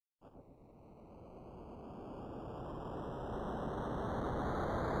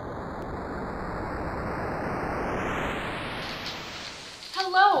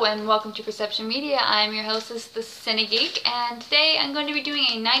Hello and welcome to Perception Media. I'm your hostess, the Cinegeek, and today I'm going to be doing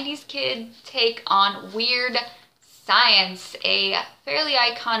a 90s kid take on Weird Science, a fairly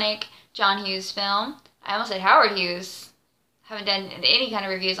iconic John Hughes film. I almost said Howard Hughes. Haven't done any kind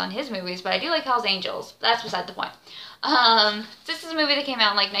of reviews on his movies, but I do like Hell's Angels. That's beside the point. This is a movie that came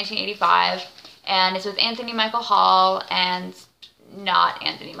out in like 1985, and it's with Anthony Michael Hall and not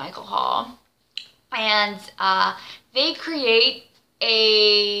Anthony Michael Hall. And they create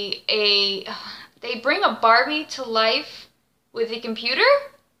they bring a Barbie to life with a computer?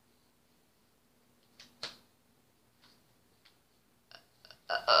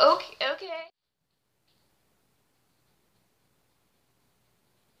 Okay.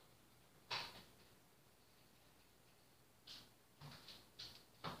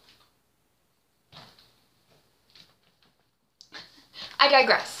 I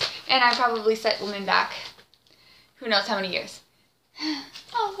digress. And I probably set women back who knows how many years.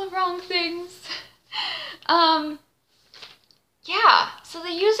 All the wrong things. Yeah, so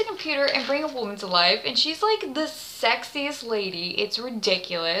they use a computer and bring a woman to life, and she's like the sexiest lady. It's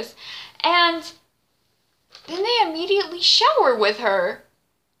ridiculous. And then they immediately shower with her.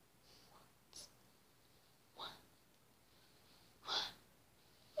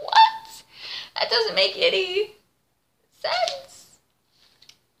 What? That doesn't make any sense.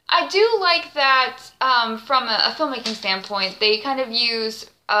 I do like that from a filmmaking standpoint, they kind of use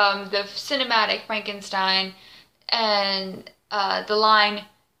the cinematic Frankenstein and the line,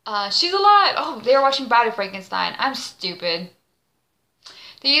 she's alive. Oh, they were watching Bride of Frankenstein. I'm stupid.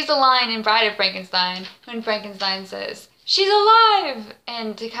 They use the line in Bride of Frankenstein when Frankenstein says, she's alive!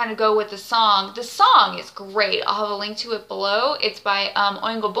 And to kind of go with the song. The song is great. I'll have a link to it below. It's by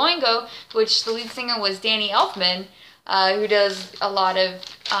Oingo Boingo, which the lead singer was Danny Elfman, who does a lot of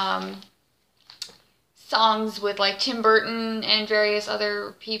songs with like Tim Burton and various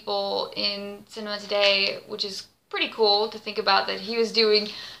other people in cinema today, which is pretty cool to think about that he was doing,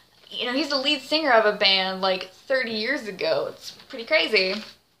 you know, he's the lead singer of a band like 30 years ago. It's pretty crazy. I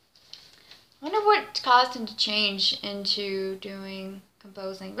wonder what caused him to change into doing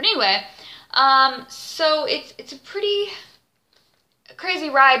composing. But anyway, so it's a pretty crazy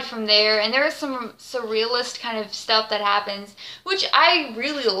ride from there, and there is some surrealist kind of stuff that happens, which I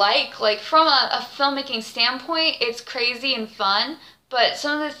really like from a filmmaking standpoint. It's crazy and fun, but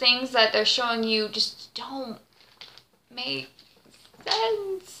some of the things that they're showing you just don't make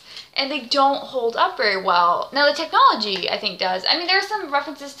sense, and they don't hold up very well. Now the technology I think does. I mean, there are some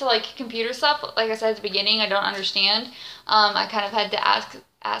references to like computer stuff, like I said at the beginning, I don't understand. I kind of had to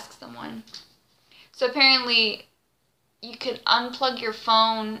ask someone. So apparently you can unplug your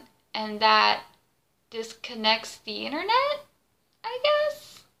phone and that disconnects the internet, I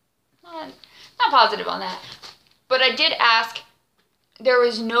guess? Not positive on that. But I did ask, there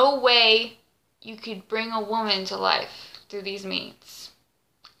was no way you could bring a woman to life through these means.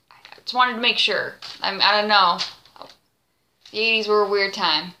 I just wanted to make sure. I don't know. The 80s were a weird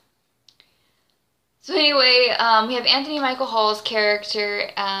time. So anyway, we have Anthony Michael Hall's character,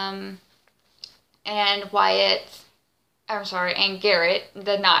 and Garrett,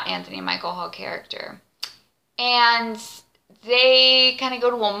 the not Anthony Michael Hall character. And they kind of go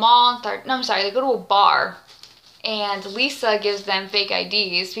to a mall, they go to a bar, and Lisa gives them fake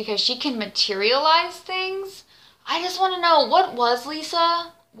IDs because she can materialize things. I just want to know, what was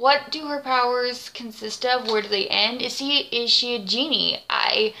Lisa? What do her powers consist of? Where do they end? Is she a genie?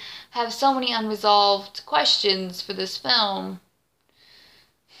 I have so many unresolved questions for this film.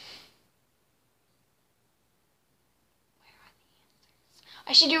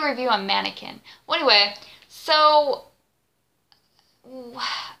 I should do a review on Mannequin. Well, anyway, so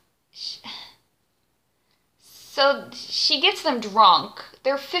she gets them drunk.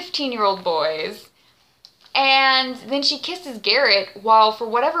 They're 15-year-old boys. And then she kisses Garrett while, for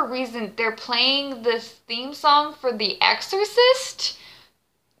whatever reason, they're playing this theme song for The Exorcist.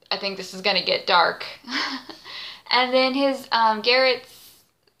 I think this is gonna get dark. And then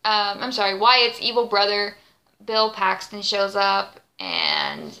Wyatt's evil brother, Bill Paxton, shows up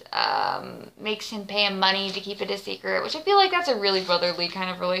and makes him pay him money to keep it a secret, which I feel like that's a really brotherly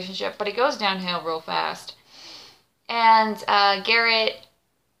kind of relationship, but it goes downhill real fast. And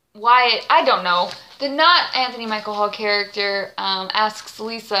Wyatt, I don't know, the not Anthony Michael Hall character asks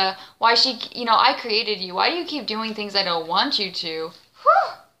Lisa why she, I created you. Why do you keep doing things I don't want you to?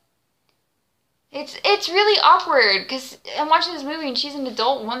 Whew. It's really awkward because I'm watching this movie and she's an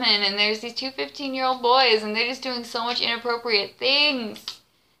adult woman and there's these two 15-year-old boys and they're just doing so much inappropriate things.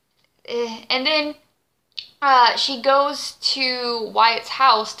 And then she goes to Wyatt's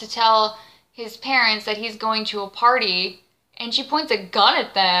house to tell his parents that he's going to a party and she points a gun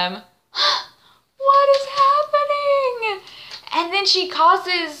at them. What is happening? And then she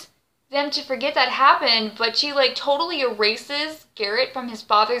causes them to forget that happened, but she like totally erases Garrett from his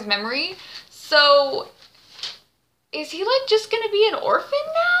father's memory. So is he like just gonna be an orphan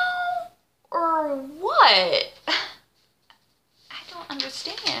now? Or what? I don't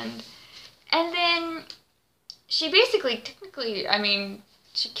understand. And then she basically, technically, I mean,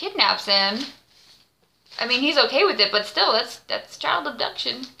 she kidnaps him. I mean, he's okay with it, but still, that's child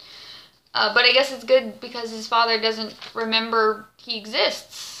abduction. But I guess it's good because his father doesn't remember he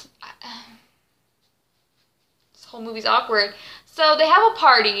exists. This whole movie's awkward. So they have a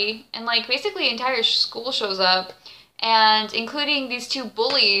party, and like basically the entire school shows up, and including these two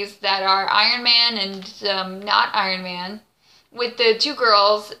bullies that are Iron Man and not Iron Man, with the two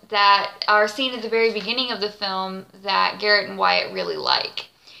girls that are seen at the very beginning of the film that Garrett and Wyatt really like.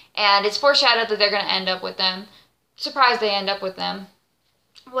 And it's foreshadowed that they're going to end up with them. Surprised they end up with them.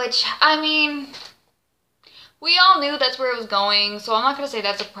 Which, I mean, we all knew that's where it was going, so I'm not going to say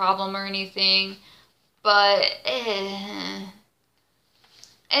that's a problem or anything. But, and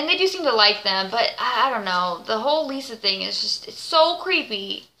they do seem to like them, but I don't know. The whole Lisa thing is just, it's so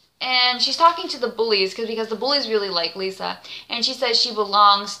creepy. And she's talking to the bullies because the bullies really like Lisa. And she says she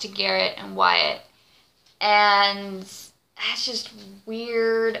belongs to Garrett and Wyatt. And that's just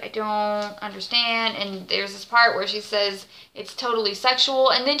weird. I don't understand. And there's this part where she says it's totally sexual.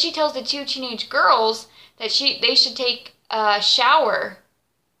 And then she tells the two teenage girls that they should take a shower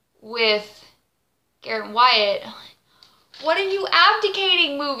with Garrett and Wyatt. What are you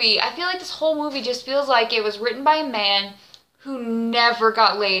abdicating, movie? I feel like this whole movie just feels like it was written by a man who never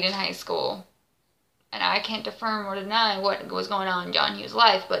got laid in high school. And I can't affirm or deny what was going on in John Hughes'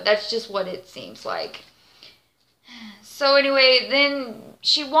 life, but that's just what it seems like. So anyway, then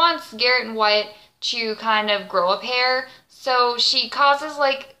she wants Garrett and Wyatt to kind of grow a pair. So she causes,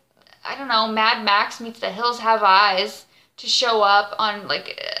 like, I don't know, Mad Max meets The Hills Have Eyes to show up on,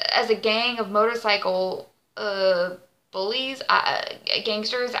 like, as a gang of motorcycle bullies,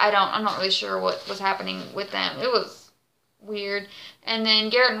 gangsters. I'm not really sure what was happening with them. It was weird. And then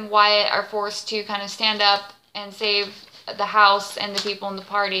Garrett and Wyatt are forced to kind of stand up and save the house and the people in the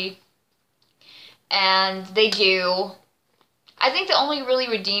party. And they do. I think the only really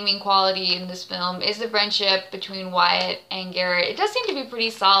redeeming quality in this film is the friendship between Wyatt and Garrett. It does seem to be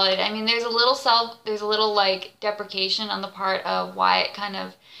pretty solid. I mean, there's a little like deprecation on the part of Wyatt kind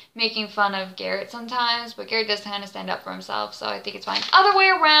of making fun of Garrett sometimes, but Garrett does kind of stand up for himself, so I think it's fine. Other way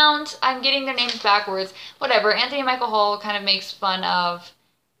around, I'm getting their names backwards. Whatever, Anthony Michael Hall kind of makes fun of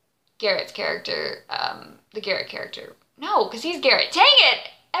Garrett's character, the Garrett character. No, because he's Garrett. Dang it!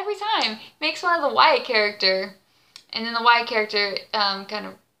 Every time. Makes fun of the Wyatt character. And then the Wyatt character kind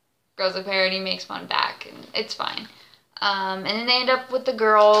of grows a pair and he makes fun back, and it's fine. And then they end up with the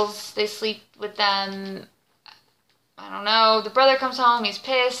girls. They sleep with them. I don't know. The brother comes home. He's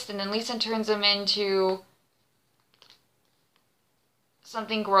pissed. And then Lisa turns him into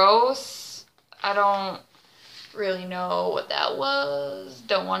something gross. I don't really know what that was.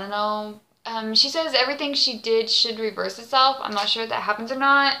 Don't want to know. She says everything she did should reverse itself. I'm not sure if that happens or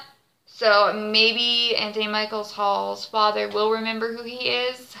not. So maybe Anthony Michael Hall's father will remember who he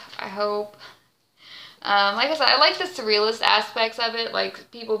is. I hope. Like I said, I like the surrealist aspects of it,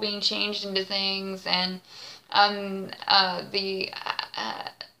 like people being changed into things, and I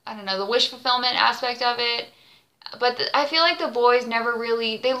don't know, the wish fulfillment aspect of it. But I feel like the boys never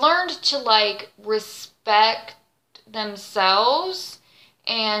really, they learned to like respect themselves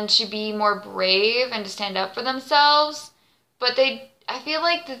and to be more brave and to stand up for themselves. But I feel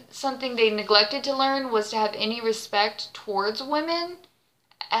like something they neglected to learn was to have any respect towards women.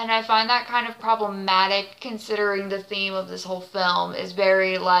 And I find that kind of problematic considering the theme of this whole film is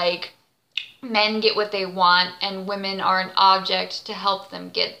very like men get what they want and women are an object to help them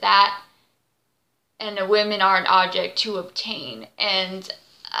get that. And the women are an object to obtain. And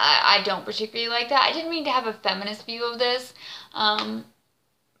I don't particularly like that. I didn't mean to have a feminist view of this.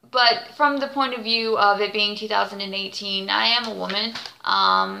 But from the point of view of it being 2018, I am a woman.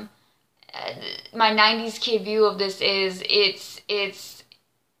 My 90s kid view of this is it's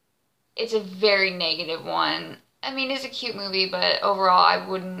a very negative one. I mean, it's a cute movie, but overall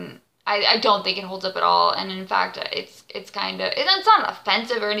I don't think it holds up at all. And in fact, it's kind of, it's not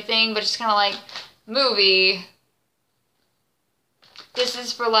offensive or anything, but it's kind of like, movie, this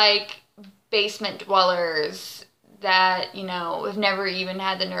is for like basement dwellers that, you know, have never even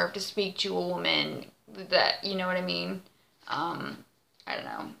had the nerve to speak to a woman, that, you know what I mean? I don't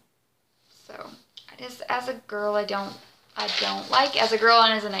know. So, as a girl, I don't like, as a girl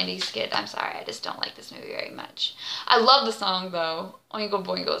and as a 90s kid, I'm sorry, I just don't like this movie very much. I love the song though. Oingo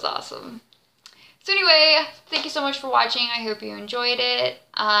Boingo is awesome. So anyway, thank you so much for watching. I hope you enjoyed it.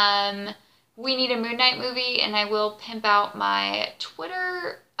 We need a Moon Knight movie, and I will pimp out my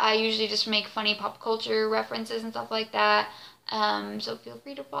Twitter. I usually just make funny pop culture references and stuff like that. So feel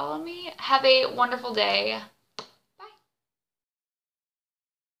free to follow me. Have a wonderful day.